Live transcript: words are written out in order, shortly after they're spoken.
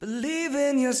Believe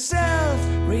in yourself,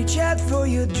 reach out for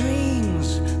your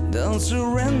dreams. Don't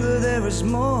surrender, there is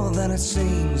more than it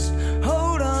seems.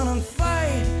 Hold on and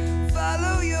fight,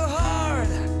 follow your heart.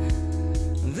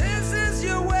 This is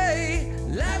your way,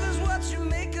 life is what you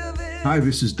make of it. Hi,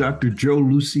 this is Dr. Joe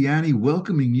Luciani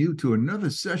welcoming you to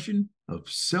another session of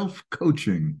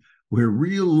self-coaching, where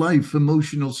real-life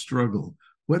emotional struggle,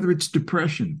 whether it's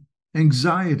depression,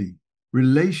 anxiety,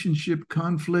 relationship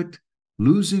conflict,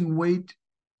 losing weight,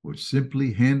 or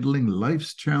simply handling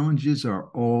life's challenges are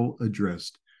all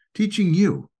addressed, teaching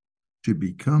you to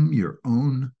become your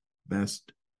own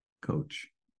best coach.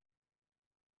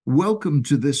 Welcome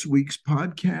to this week's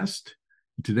podcast.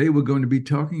 Today we're going to be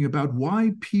talking about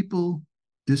why people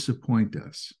disappoint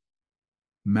us,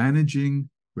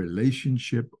 managing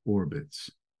relationship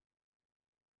orbits.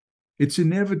 It's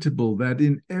inevitable that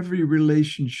in every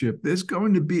relationship there's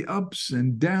going to be ups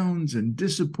and downs and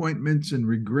disappointments and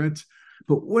regrets.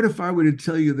 But what if I were to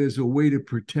tell you there's a way to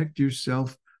protect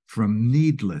yourself from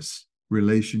needless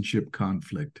relationship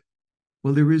conflict?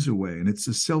 Well, there is a way, and it's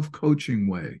a self-coaching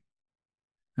way.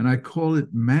 And I call it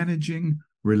managing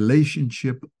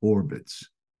relationship orbits.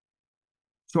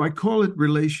 So I call it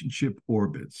relationship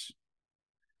orbits.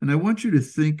 And I want you to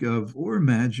think of or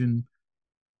imagine,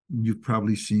 you've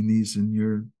probably seen these in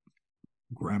your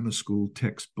grammar school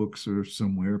textbooks or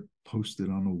somewhere posted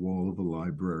on a wall of a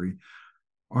library,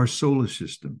 our solar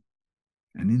system.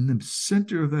 And in the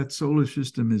center of that solar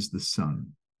system is the sun.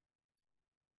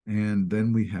 And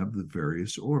then we have the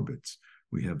various orbits.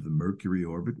 We have the Mercury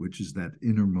orbit, which is that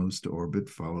innermost orbit,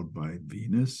 followed by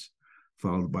Venus,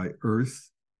 followed by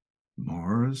Earth,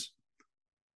 Mars,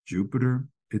 Jupiter,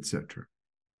 etc.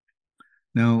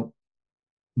 Now,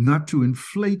 not to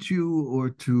inflate you or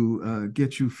to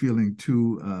get you feeling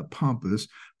too pompous,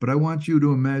 but I want you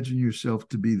to imagine yourself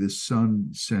to be the sun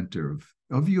center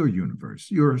of your universe,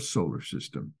 your solar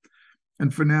system.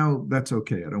 And for now, that's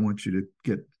okay. I don't want you to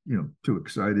get too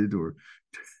excited or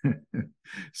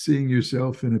seeing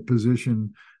yourself in a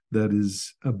position that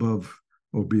is above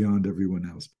or beyond everyone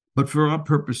else. But for our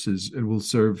purposes, it will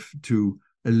serve to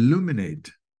illuminate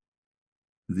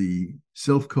the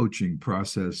self-coaching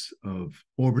process of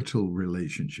orbital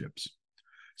relationships.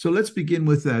 So let's begin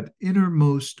with that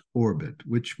innermost orbit,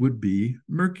 which would be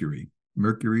Mercury.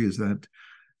 Mercury is that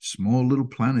small little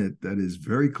planet that is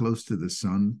very close to the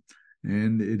sun,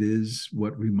 and it is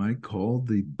what we might call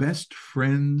the best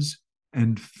friends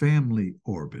and family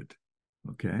orbit,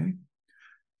 okay?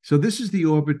 So this is the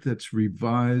orbit that's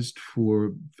revised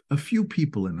for a few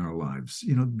people in our lives.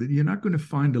 You're not going to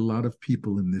find a lot of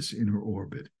people in this inner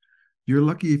orbit. You're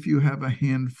lucky if you have a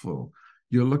handful.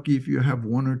 You're lucky if you have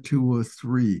one or two or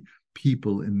three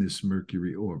people in this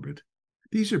Mercury orbit.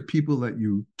 These are people that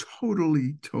you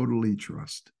totally, totally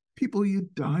trust, people you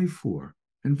die for,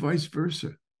 and vice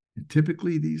versa. And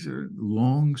typically, these are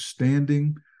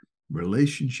long-standing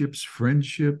relationships,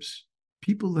 friendships,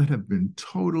 people that have been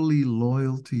totally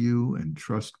loyal to you and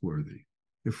trustworthy.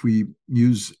 If we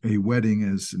use a wedding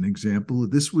as an example,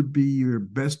 this would be your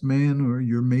best man or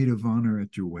your maid of honor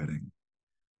at your wedding.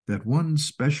 That one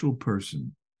special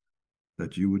person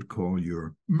that you would call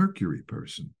your Mercury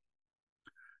person.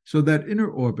 So that inner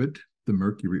orbit, the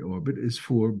Mercury orbit, is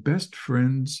for best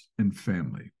friends and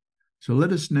family. So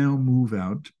let us now move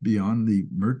out beyond the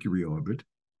Mercury orbit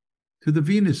to the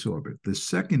Venus orbit, the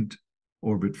second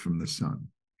orbit from the sun.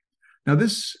 Now,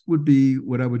 this would be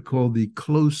what I would call the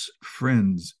close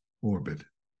friends orbit.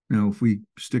 Now, if we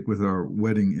stick with our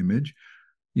wedding image,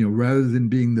 rather than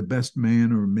being the best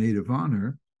man or maid of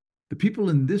honor, the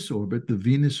people in this orbit, the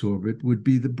Venus orbit, would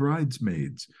be the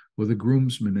bridesmaids or the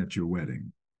groomsmen at your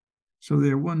wedding. So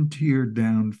they're one tier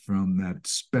down from that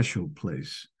special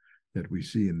place that we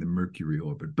see in the Mercury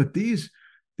orbit. But these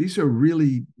are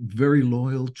really very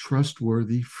loyal,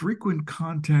 trustworthy, frequent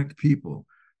contact people,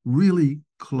 really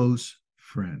close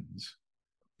friends,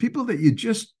 people that you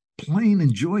just plain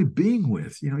enjoy being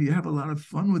with. You have a lot of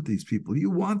fun with these people. You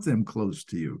want them close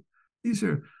to you. These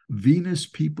are Venus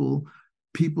people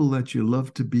that you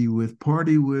love to be with,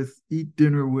 party with, eat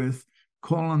dinner with,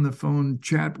 call on the phone,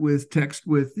 chat with, text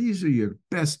with. These are your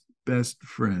best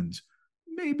friends,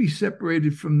 maybe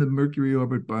separated from the Mercury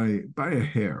orbit by a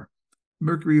hair.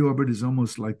 Mercury orbit is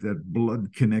almost like that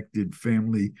blood-connected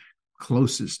family,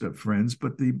 closest of friends,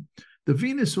 but the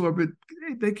Venus orbit,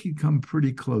 they can come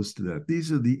pretty close to that.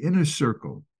 These are the inner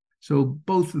circle. So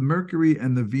both the Mercury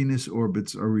and the Venus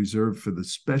orbits are reserved for the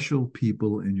special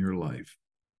people in your life.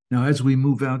 Now, as we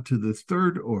move out to the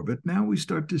third orbit, now we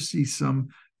start to see some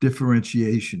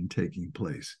differentiation taking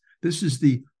place. This is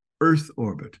the Earth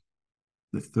orbit,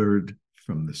 the third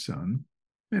from the sun.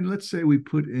 And let's say we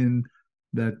put in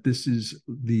that this is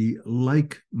the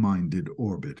like-minded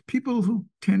orbit. People who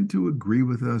tend to agree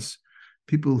with us,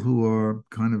 people who are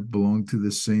kind of belong to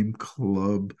the same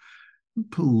club,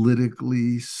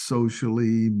 politically,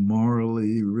 socially,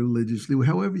 morally, religiously,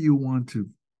 however you want to.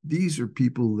 These are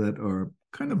people that are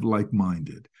kind of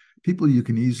like-minded, people you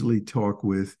can easily talk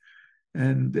with,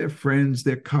 and they're friends,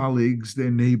 they're colleagues,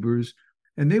 they're neighbors.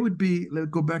 And they would be, let's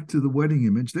go back to the wedding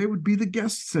image, they would be the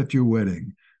guests at your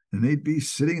wedding. And they'd be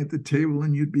sitting at the table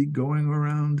and you'd be going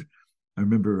around. I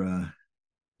remember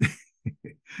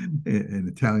in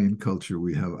Italian culture,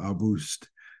 we have August,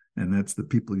 and that's the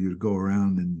people you'd go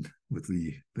around and with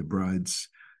the brides.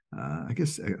 I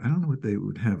guess I don't know what they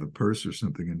would have, a purse or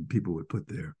something, and people would put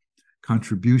their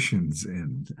contributions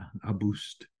in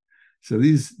August. So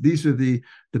these are the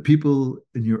people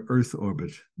in your Earth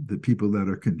orbit, the people that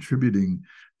are contributing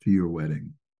to your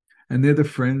wedding. And they're the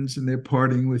friends, and they're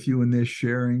partying with you, and they're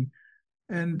sharing.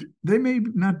 And they may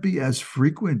not be as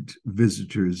frequent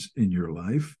visitors in your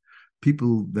life,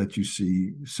 people that you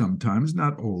see sometimes,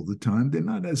 not all the time. They're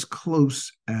not as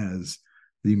close as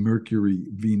the Mercury,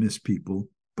 Venus people,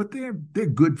 but they're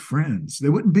good friends. They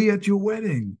wouldn't be at your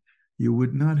wedding. You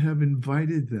would not have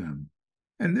invited them.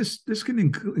 And this can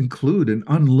include an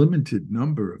unlimited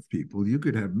number of people. You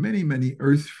could have many, many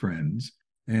Earth friends.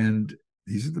 And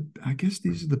these are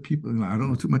the people. I don't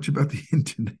know too much about the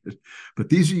internet, but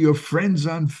these are your friends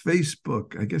on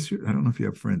Facebook. I don't know if you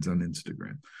have friends on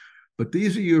Instagram, but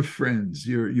these are your friends,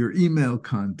 your email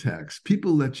contacts,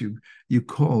 people that you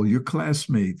call, your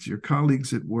classmates, your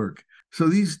colleagues at work. So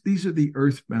these are the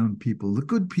earthbound people, the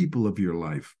good people of your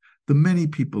life, the many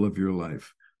people of your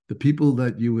life, the people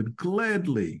that you would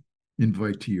gladly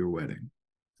invite to your wedding.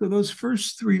 So those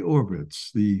first three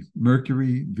orbits, the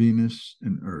Mercury, Venus,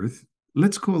 and Earth,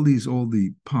 let's call these all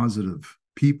the positive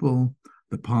people,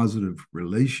 the positive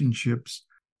relationships.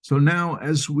 So now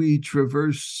as we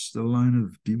traverse the line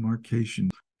of demarcation,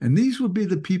 and these would be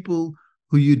the people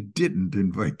who you didn't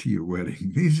invite to your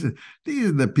wedding. These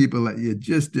are the people that you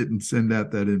just didn't send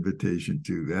out that invitation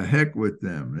to. The heck with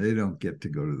them. They don't get to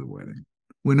go to the wedding.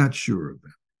 We're not sure of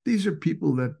them. These are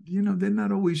people that, they're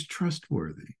not always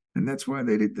trustworthy. And that's why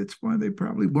they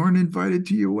probably weren't invited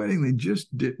to your wedding. They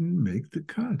just didn't make the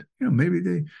cut.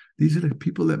 Maybe these are the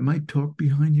people that might talk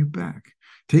behind your back,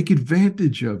 take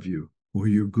advantage of you or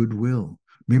your goodwill.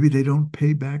 Maybe they don't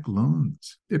pay back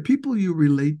loans. They're people you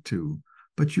relate to,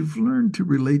 but you've learned to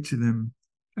relate to them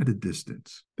at a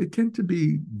distance. They tend to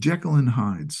be Jekyll and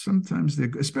Hyde. Sometimes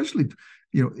they're, especially,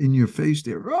 in your face,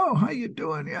 they're, oh, how you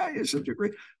doing? Yeah, you're such a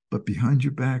great, but behind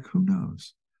your back, who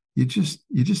knows? You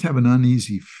just have an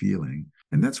uneasy feeling.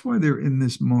 And that's why they're in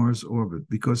this Mars orbit,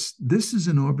 because this is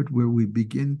an orbit where we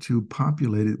begin to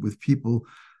populate it with people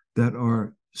that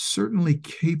are certainly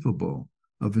capable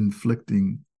of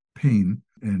inflicting pain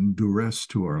and duress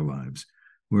to our lives.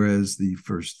 Whereas the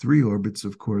first three orbits,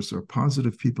 of course, are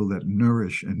positive people that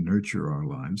nourish and nurture our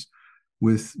lives.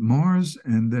 With Mars,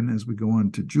 and then as we go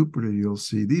on to Jupiter, you'll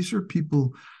see these are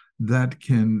people that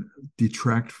can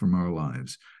detract from our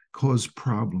lives, cause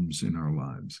problems in our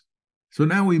lives. So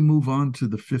now we move on to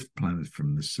the fifth planet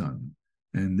from the sun,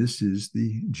 and this is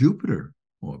the Jupiter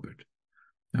orbit.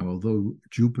 Now, although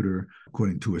Jupiter,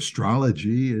 according to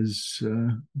astrology, is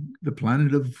the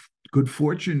planet of good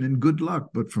fortune and good luck,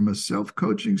 but from a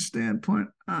self-coaching standpoint,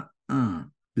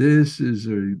 this is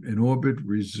an orbit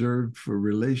reserved for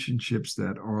relationships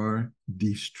that are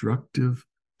destructive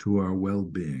to our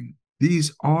well-being.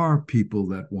 These are people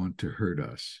that want to hurt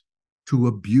us, to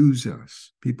abuse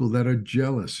us, people that are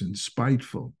jealous and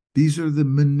spiteful. These are the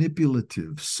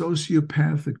manipulative,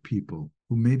 sociopathic people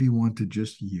who maybe want to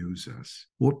just use us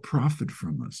or profit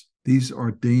from us. These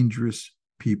are dangerous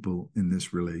people in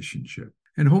this relationship.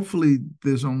 And hopefully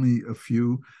there's only a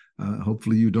few.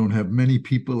 Hopefully you don't have many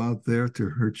people out there to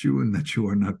hurt you and that you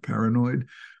are not paranoid.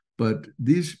 But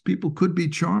these people could be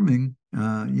charming,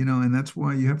 and that's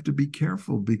why you have to be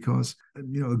careful, because,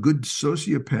 a good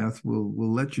sociopath will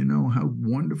let you know how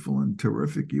wonderful and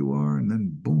terrific you are, and then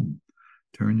boom,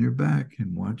 turn your back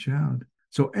and watch out.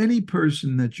 So any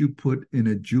person that you put in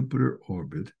a Jupiter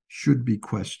orbit should be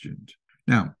questioned.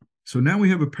 Now we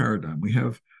have a paradigm. We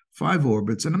have 5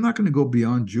 orbits, and I'm not going to go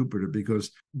beyond Jupiter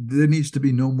because there needs to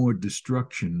be no more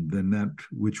destruction than that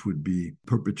which would be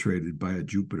perpetrated by a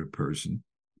Jupiter person.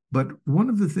 But one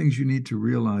of the things you need to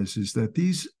realize is that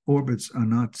these orbits are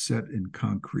not set in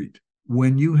concrete.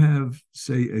 When you have,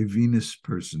 say, a Venus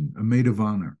person, a maid of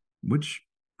honor, which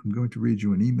I'm going to read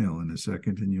you an email in a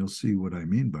second, and you'll see what I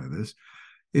mean by this.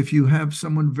 If you have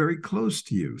someone very close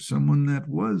to you, someone that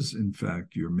was, in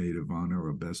fact, your maid of honor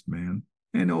or best man,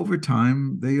 And over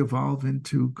time, they evolve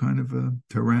into kind of a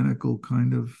tyrannical,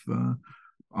 kind of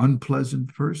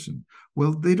unpleasant person.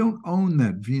 Well, they don't own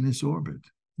that Venus orbit.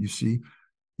 You see,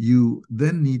 you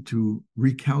then need to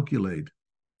recalculate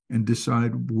and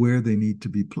decide where they need to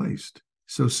be placed.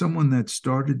 So someone that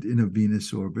started in a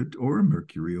Venus orbit or a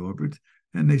Mercury orbit,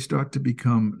 and they start to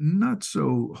become not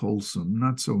so wholesome,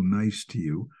 not so nice to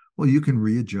you, well, you can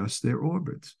readjust their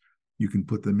orbits. You can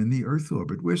put them in the Earth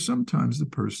orbit, where sometimes the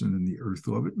person in the Earth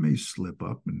orbit may slip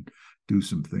up and do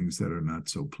some things that are not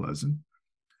so pleasant.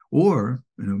 Or,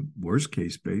 in a worst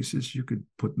case basis, you could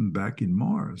put them back in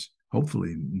Mars.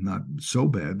 Hopefully, not so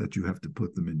bad that you have to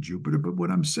put them in Jupiter. But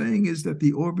what I'm saying is that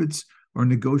the orbits are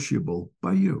negotiable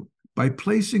by you. By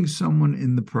placing someone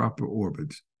in the proper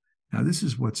orbit. Now, this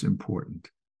is what's important.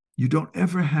 You don't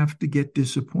ever have to get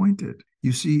disappointed.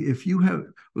 You see, if you have,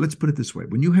 let's put it this way,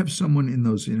 when you have someone in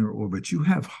those inner orbits, you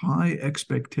have high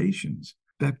expectations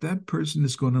that that person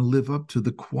is going to live up to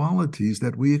the qualities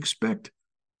that we expect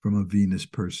from a Venus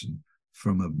person,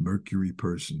 from a Mercury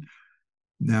person.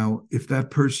 Now, if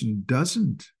that person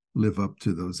doesn't live up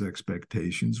to those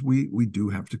expectations, we do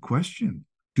have to question,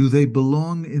 do they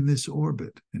belong in this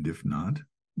orbit? And if not,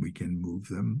 we can move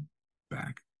them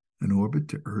back an orbit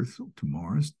to Earth, to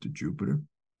Mars, to Jupiter.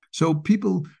 So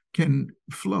people can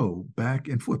flow back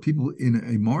and forth. People in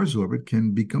a Mars orbit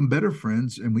can become better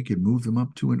friends, and we can move them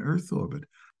up to an Earth orbit.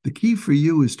 The key for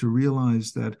you is to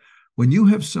realize that when you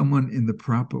have someone in the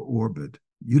proper orbit,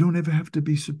 you don't ever have to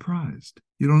be surprised.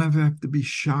 You don't ever have to be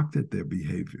shocked at their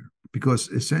behavior, because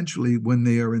essentially when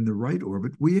they are in the right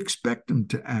orbit, we expect them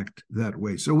to act that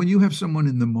way. So when you have someone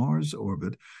in the Mars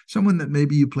orbit, someone that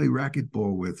maybe you play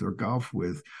racquetball with or golf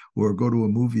with or go to a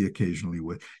movie occasionally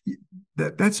with,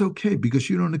 that's okay, because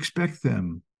you don't expect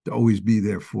them to always be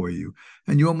there for you.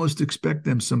 And you almost expect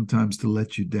them sometimes to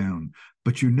let you down,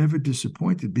 but you're never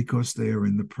disappointed because they are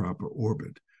in the proper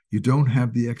orbit. You don't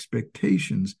have the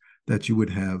expectations that you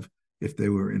would have if they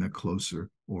were in a closer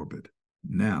orbit.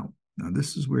 Now,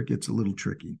 this is where it gets a little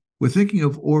tricky. We're thinking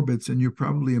of orbits, and you're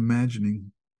probably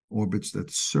imagining orbits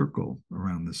that circle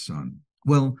around the sun.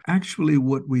 Well, actually,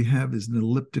 what we have is an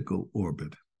elliptical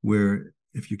orbit, where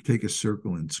if you take a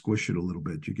circle and squish it a little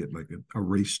bit, you get like a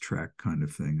racetrack kind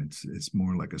of thing. It's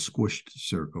more like a squished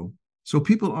circle. So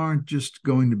people aren't just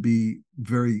going to be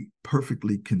very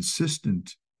perfectly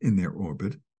consistent in their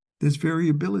orbit. There's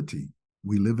variability.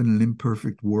 We live in an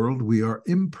imperfect world. We are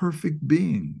imperfect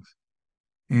beings.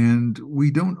 And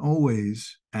we don't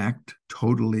always act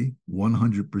totally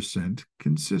 100%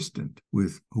 consistent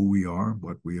with who we are,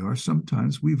 what we are.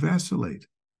 Sometimes we vacillate.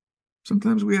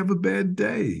 Sometimes we have a bad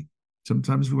day.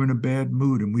 Sometimes we're in a bad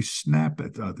mood and we snap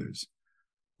at others,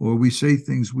 or we say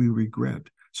things we regret.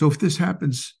 So if this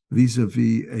happens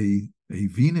vis-a-vis a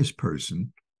Venus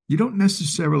person, you don't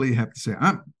necessarily have to say,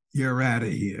 you're out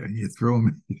of here. You throw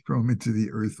them into the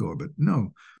Earth orbit.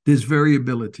 No, there's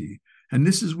variability. And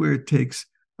this is where it takes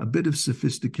a bit of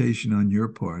sophistication on your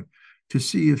part to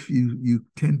see if you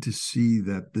tend to see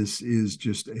that this is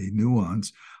just a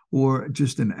nuance or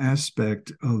just an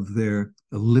aspect of their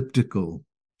elliptical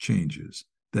changes,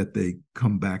 that they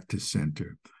come back to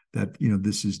center. That,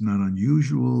 this is not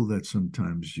unusual, that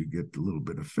sometimes you get a little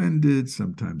bit offended,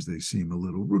 sometimes they seem a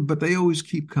little rude, but they always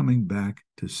keep coming back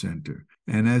to center.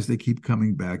 And as they keep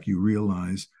coming back, you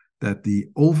realize that the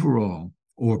overall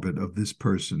orbit of this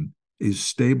person is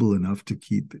stable enough to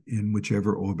keep in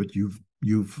whichever orbit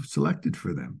you've selected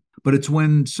for them. But it's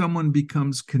when someone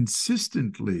becomes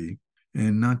consistently,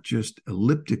 and not just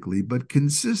elliptically, but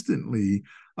consistently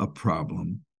a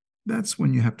problem, that's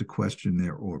when you have to question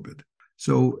their orbit.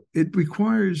 So it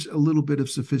requires a little bit of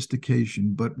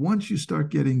sophistication, but once you start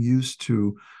getting used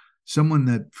to someone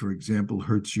that, for example,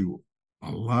 hurts you a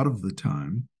lot of the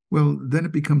time, well, then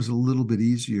it becomes a little bit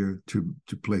easier to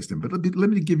place them. But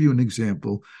let me give you an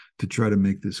example to try to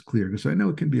make this clear, because I know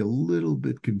it can be a little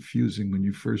bit confusing when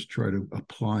you first try to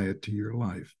apply it to your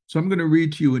life. So I'm going to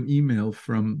read to you an email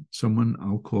from someone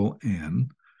I'll call Anne,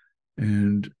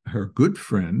 and her good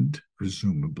friend,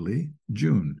 presumably,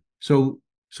 June.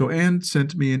 So Anne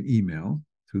sent me an email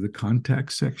through the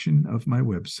contact section of my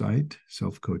website,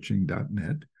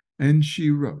 selfcoaching.net, and she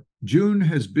wrote, June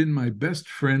has been my best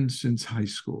friend since high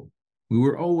school. We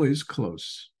were always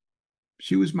close.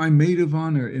 She was my maid of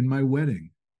honor in my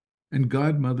wedding and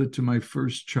godmother to my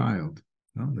first child.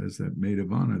 Well, there's that maid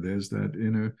of honor. There's that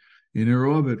inner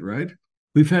orbit, right?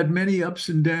 We've had many ups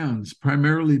and downs,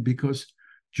 primarily because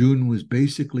June was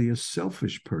basically a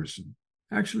selfish person.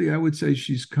 Actually, I would say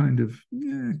she's kind of a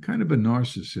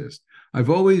narcissist. I've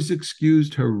always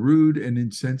excused her rude and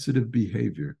insensitive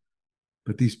behavior,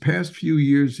 but these past few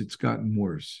years, it's gotten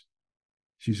worse.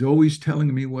 She's always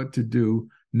telling me what to do,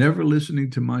 never listening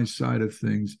to my side of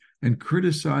things, and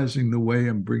criticizing the way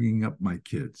I'm bringing up my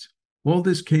kids. All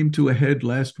this came to a head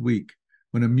last week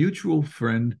when a mutual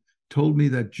friend told me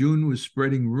that June was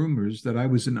spreading rumors that I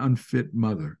was an unfit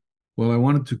mother. Well, I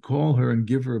wanted to call her and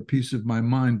give her a piece of my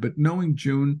mind, but knowing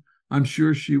June, I'm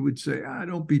sure she would say,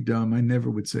 don't be dumb. I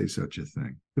never would say such a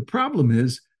thing. The problem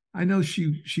is, I know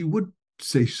she would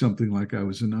say something like I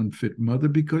was an unfit mother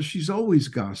because she's always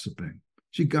gossiping.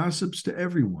 She gossips to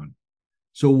everyone.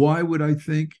 So why would I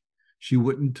think she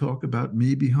wouldn't talk about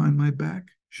me behind my back?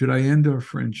 Should I end our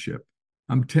friendship?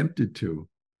 I'm tempted to,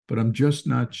 but I'm just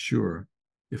not sure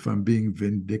if I'm being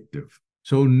vindictive.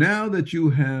 So now that you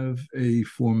have a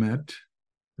format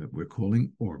that we're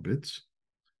calling orbits,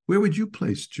 where would you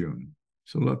place June?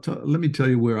 So let me tell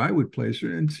you where I would place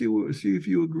her and see if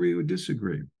you agree or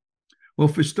disagree. Well,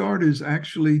 for starters,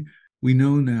 actually, we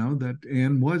know now that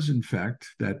Anne was, in fact,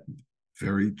 that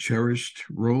very cherished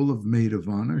role of maid of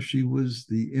honor. She was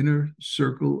the inner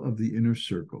circle of the inner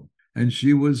circle. And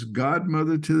she was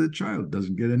godmother to the child.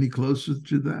 Doesn't get any closer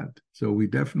to that. So we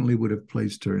definitely would have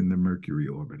placed her in the Mercury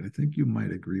orbit. I think you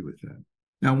might agree with that.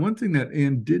 Now, one thing that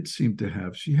Anne did seem to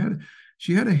have, she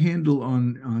had a handle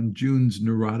on June's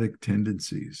neurotic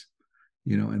tendencies,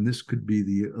 and this could be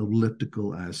the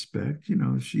elliptical aspect.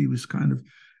 She was kind of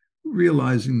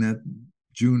realizing that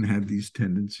June had these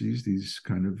tendencies, these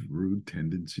kind of rude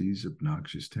tendencies,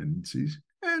 obnoxious tendencies.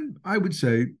 And I would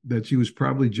say that she was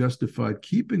probably justified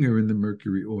keeping her in the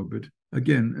Mercury orbit,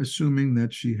 again, assuming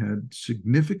that she had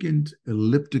significant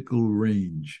elliptical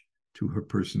range to her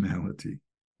personality.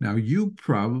 Now, you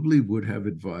probably would have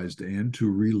advised Anne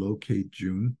to relocate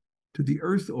June to the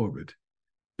Earth orbit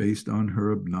based on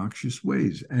her obnoxious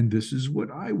ways. And this is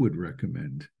what I would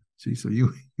recommend. See, so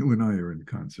you and I are in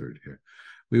concert here.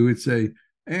 We would say,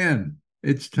 Anne,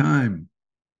 it's time.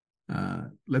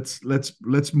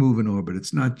 Let's move an orbit.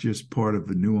 It's not just part of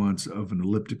the nuance of an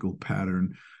elliptical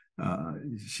pattern.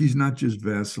 She's not just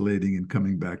vacillating and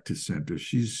coming back to center.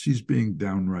 She's being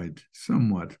downright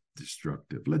somewhat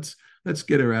destructive. Let's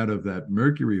get her out of that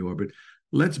Mercury orbit.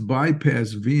 Let's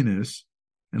bypass Venus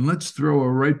and let's throw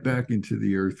her right back into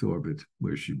the Earth orbit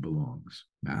where she belongs.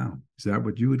 Now, is that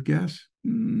what you would guess?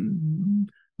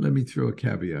 Let me throw a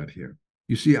caveat here.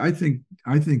 You see, I think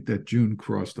that June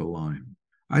crossed a line.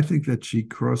 I think that she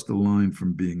crossed the line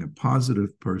from being a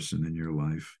positive person in your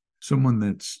life, someone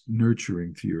that's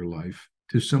nurturing to your life,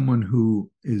 to someone who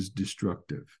is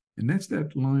destructive. And that's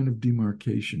that line of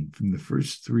demarcation from the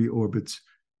first 3 orbits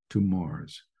to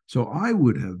Mars. So I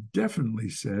would have definitely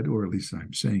said, or at least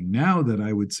I'm saying now that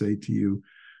I would say to you,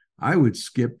 I would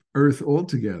skip Earth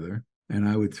altogether and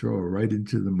I would throw her right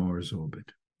into the Mars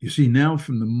orbit. You see, now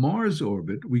from the Mars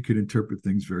orbit, we could interpret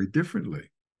things very differently.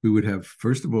 We would have,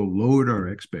 first of all, lowered our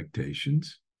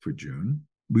expectations for June.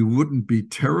 We wouldn't be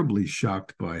terribly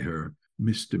shocked by her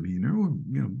misdemeanor or,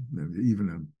 even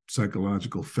a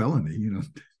psychological felony,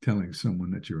 telling someone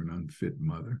that you're an unfit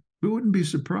mother. We wouldn't be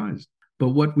surprised. But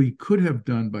what we could have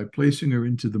done by placing her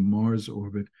into the Mars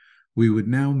orbit, we would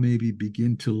now maybe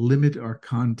begin to limit our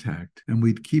contact and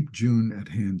we'd keep June at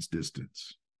hand's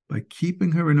distance. By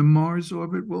keeping her in a Mars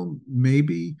orbit, well,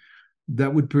 maybe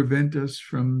that would prevent us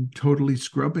from totally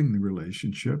scrubbing the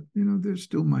relationship. There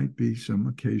still might be some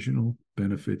occasional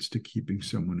benefits to keeping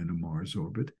someone in a Mars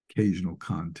orbit, occasional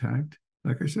contact.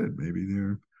 Like I said, maybe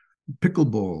they're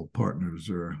pickleball partners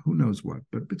or who knows what.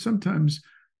 But sometimes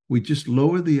we just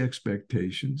lower the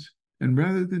expectations, and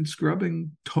rather than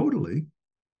scrubbing totally,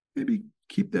 maybe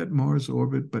keep that Mars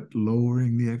orbit, but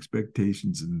lowering the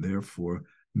expectations and therefore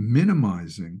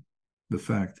minimizing the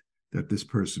fact that this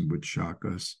person would shock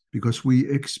us because we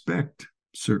expect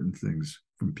certain things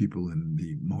from people in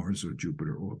the Mars or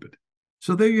Jupiter orbit.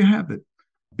 So there you have it.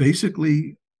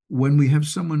 Basically, when we have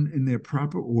someone in their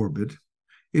proper orbit,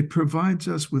 it provides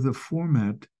us with a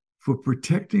format for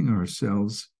protecting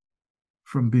ourselves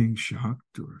from being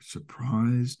shocked or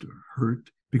surprised or hurt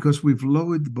because we've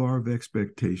lowered the bar of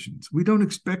expectations. We don't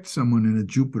expect someone in a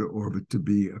Jupiter orbit to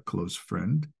be a close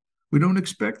friend. We don't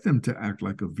expect them to act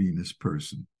like a Venus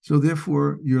person. So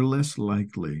therefore, you're less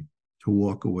likely to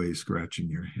walk away scratching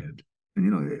your head.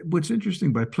 And what's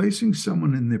interesting, by placing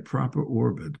someone in their proper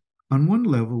orbit, on one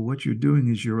level, what you're doing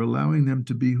is you're allowing them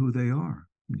to be who they are.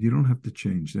 You don't have to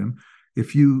change them.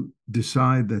 If you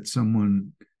decide that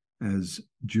someone, as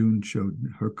June showed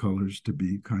her colors to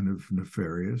be kind of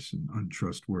nefarious and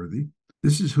untrustworthy,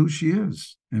 this is who she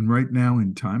is. And right now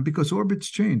in time, because orbits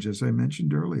change, as I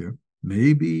mentioned earlier,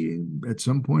 maybe at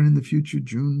some point in the future,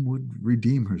 June would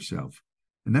redeem herself.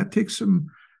 And that takes some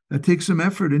That takes some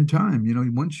effort and time.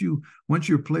 Once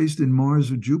you're placed in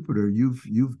Mars or Jupiter,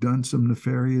 you've done some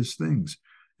nefarious things.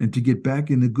 And to get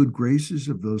back in the good graces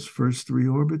of those first three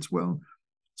orbits, well,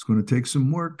 it's going to take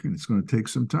some work and it's going to take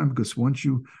some time, because once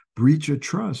you breach a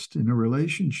trust in a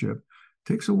relationship, it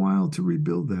takes a while to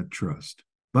rebuild that trust.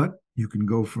 But you can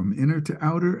go from inner to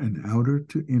outer and outer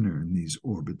to inner in these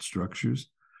orbit structures.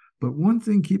 But one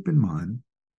thing, keep in mind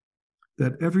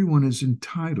that everyone is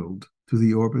entitled to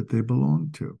the orbit they belong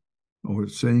to. Or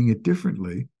saying it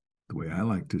differently, the way I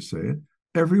like to say it,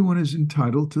 everyone is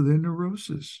entitled to their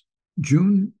neurosis.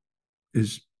 June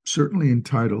is certainly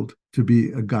entitled to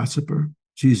be a gossiper.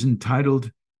 She's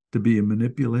entitled to be a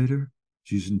manipulator.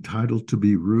 She's entitled to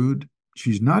be rude.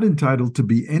 She's not entitled to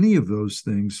be any of those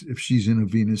things if she's in a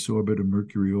Venus orbit, a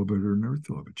Mercury orbit, or an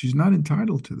Earth orbit. She's not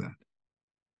entitled to that.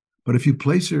 But if you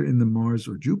place her in the Mars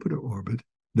or Jupiter orbit,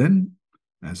 then,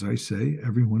 as I say,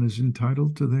 everyone is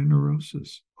entitled to their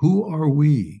neurosis. Who are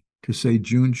we to say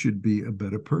June should be a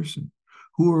better person?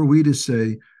 Who are we to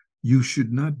say you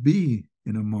should not be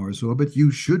in a Mars orbit, you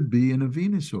should be in a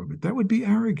Venus orbit? That would be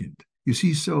arrogant. You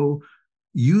see, so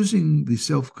using the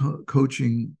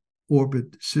self-coaching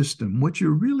orbit system, what you're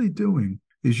really doing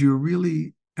is you're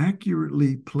really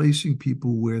accurately placing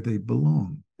people where they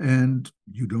belong. And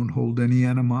you don't hold any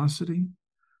animosity,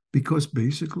 because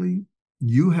basically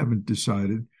you haven't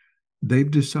decided. They've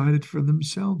decided for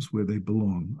themselves where they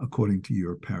belong according to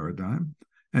your paradigm,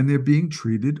 and they're being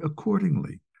treated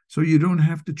accordingly. So you don't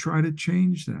have to try to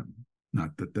change them.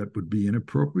 Not that that would be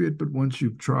inappropriate, but once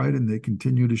you've tried and they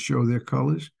continue to show their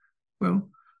colors, well,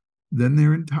 then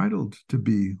they're entitled to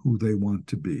be who they want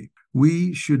to be.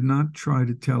 We should not try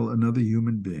to tell another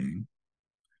human being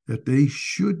that they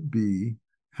should be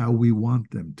how we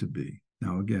want them to be.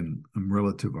 Now, again, I'm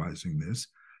relativizing this.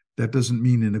 That doesn't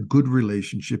mean in a good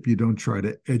relationship you don't try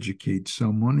to educate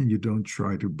someone and you don't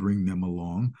try to bring them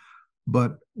along.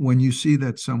 But when you see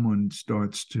that someone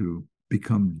starts to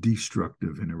become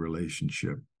destructive in a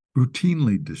relationship,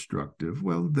 routinely destructive,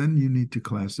 well, then you need to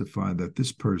classify that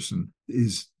this person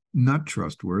is not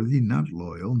trustworthy, not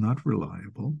loyal, not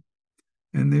reliable,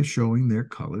 and they're showing their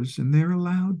colors, and they're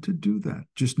allowed to do that,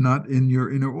 just not in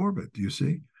your inner orbit, you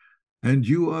see? And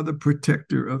you are the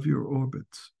protector of your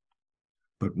orbits.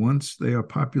 But once they are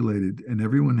populated and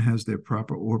everyone has their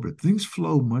proper orbit, things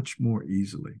flow much more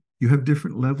easily. You have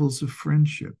different levels of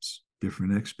friendships,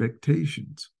 different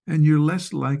expectations, and you're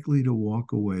less likely to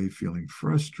walk away feeling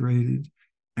frustrated,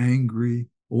 angry,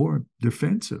 or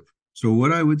defensive. So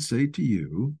what I would say to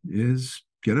you is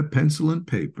get a pencil and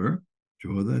paper,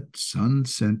 draw that sun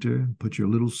center, put your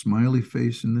little smiley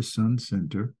face in the sun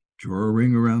center, draw a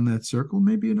ring around that circle,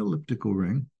 maybe an elliptical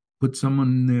ring. Put someone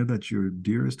in there that's your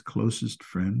dearest, closest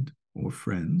friend or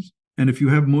friends. And if you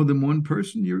have more than one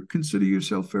person, you consider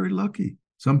yourself very lucky.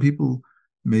 Some people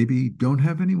maybe don't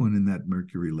have anyone in that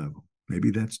Mercury level.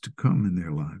 Maybe that's to come in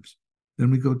their lives.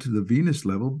 Then we go to the Venus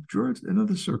level, draw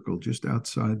another circle just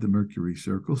outside the Mercury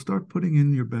circle. Start putting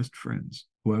in your best friends.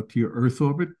 Go out to your Earth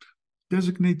orbit,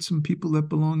 designate some people that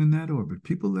belong in that orbit,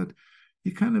 people that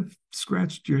you kind of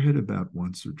scratched your head about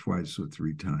once or twice or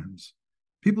three times,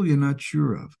 people you're not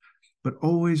sure of. But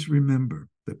always remember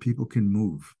that people can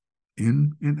move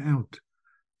in and out.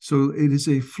 So it is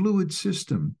a fluid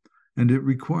system and it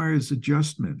requires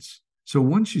adjustments. So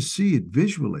once you see it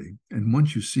visually, and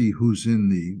once you see who's in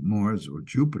the Mars or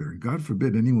Jupiter, and God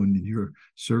forbid anyone in your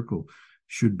circle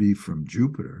should be from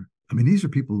Jupiter. I mean, these are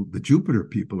people, the Jupiter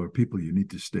people are people you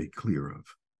need to stay clear of.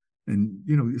 And,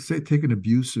 say take an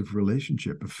abusive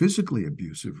relationship, a physically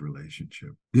abusive relationship.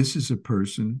 This is a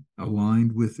person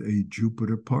aligned with a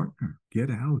Jupiter partner. Get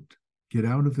out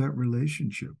of that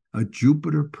relationship. A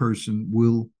Jupiter person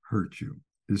will hurt you.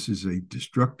 This is a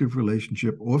destructive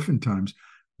relationship, oftentimes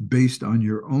based on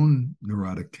your own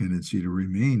neurotic tendency to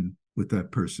remain with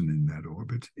that person in that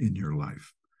orbit in your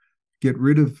life. Get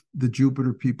rid of the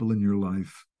Jupiter people in your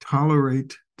life.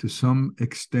 Tolerate to some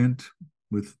extent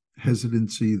with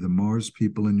hesitancy the Mars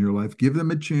people in your life. Give them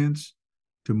a chance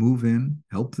to move in,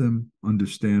 help them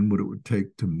understand what it would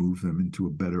take to move them into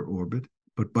a better orbit.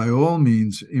 But by all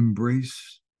means,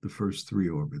 embrace the first three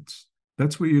orbits.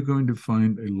 That's where you're going to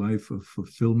find a life of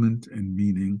fulfillment and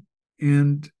meaning,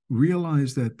 and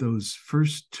realize that those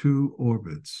first two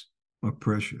orbits are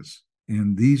precious.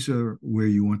 And these are where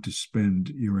you want to spend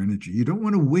your energy. You don't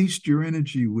want to waste your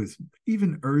energy with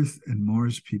even Earth and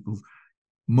Mars people.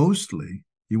 Mostly,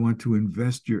 you want to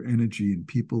invest your energy in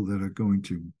people that are going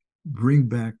to bring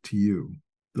back to you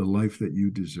the life that you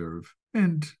deserve,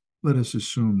 and let us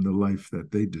assume the life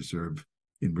that they deserve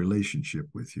in relationship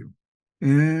with you.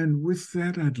 And with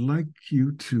that, I'd like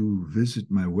you to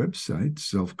visit my website,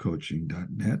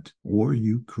 selfcoaching.net, or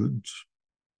you could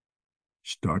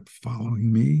start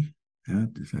following me. I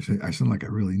sound like I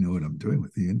really know what I'm doing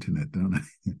with the internet, don't I?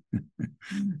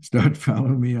 Start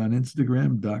following me on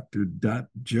Instagram,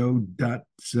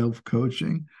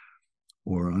 dr.joe.selfcoaching,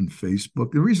 or on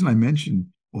Facebook. The reason I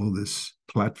mention all this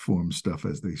platform stuff,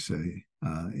 as they say,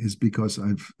 is because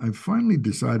I've finally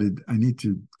decided I need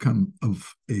to come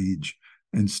of age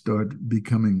and start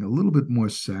becoming a little bit more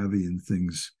savvy in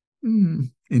things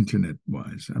internet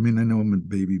wise. I mean, I know I'm a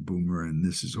baby boomer and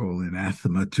this is all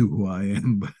anathema to who I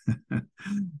am,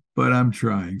 but I'm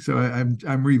trying. So I'm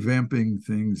revamping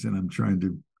things and I'm trying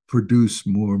to produce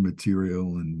more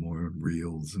material and more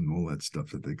reels and all that stuff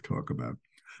that they talk about.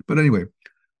 But anyway,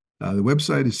 the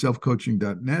website is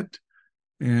selfcoaching.net,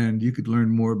 and you could learn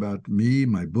more about me,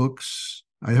 my books.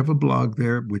 I have a blog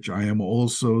there, which I am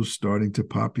also starting to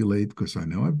populate because I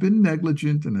know I've been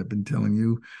negligent and I've been telling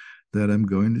you that I'm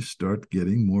going to start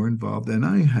getting more involved. And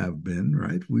I have been,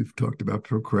 right? We've talked about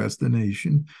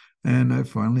procrastination, and I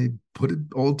finally put it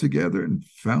all together and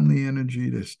found the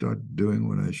energy to start doing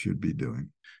what I should be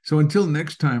doing. So until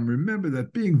next time, remember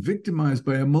that being victimized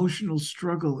by emotional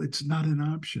struggle, it's not an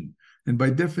option. And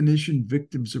by definition,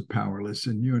 victims are powerless,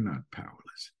 and you're not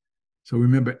powerless. So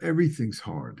remember, everything's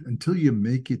hard until you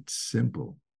make it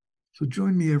simple. So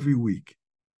join me every week,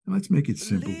 and let's make it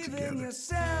simple Believe together. in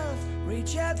yourself,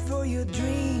 reach out for your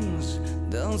dreams.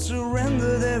 Don't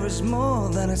surrender, there is more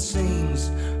than it seems.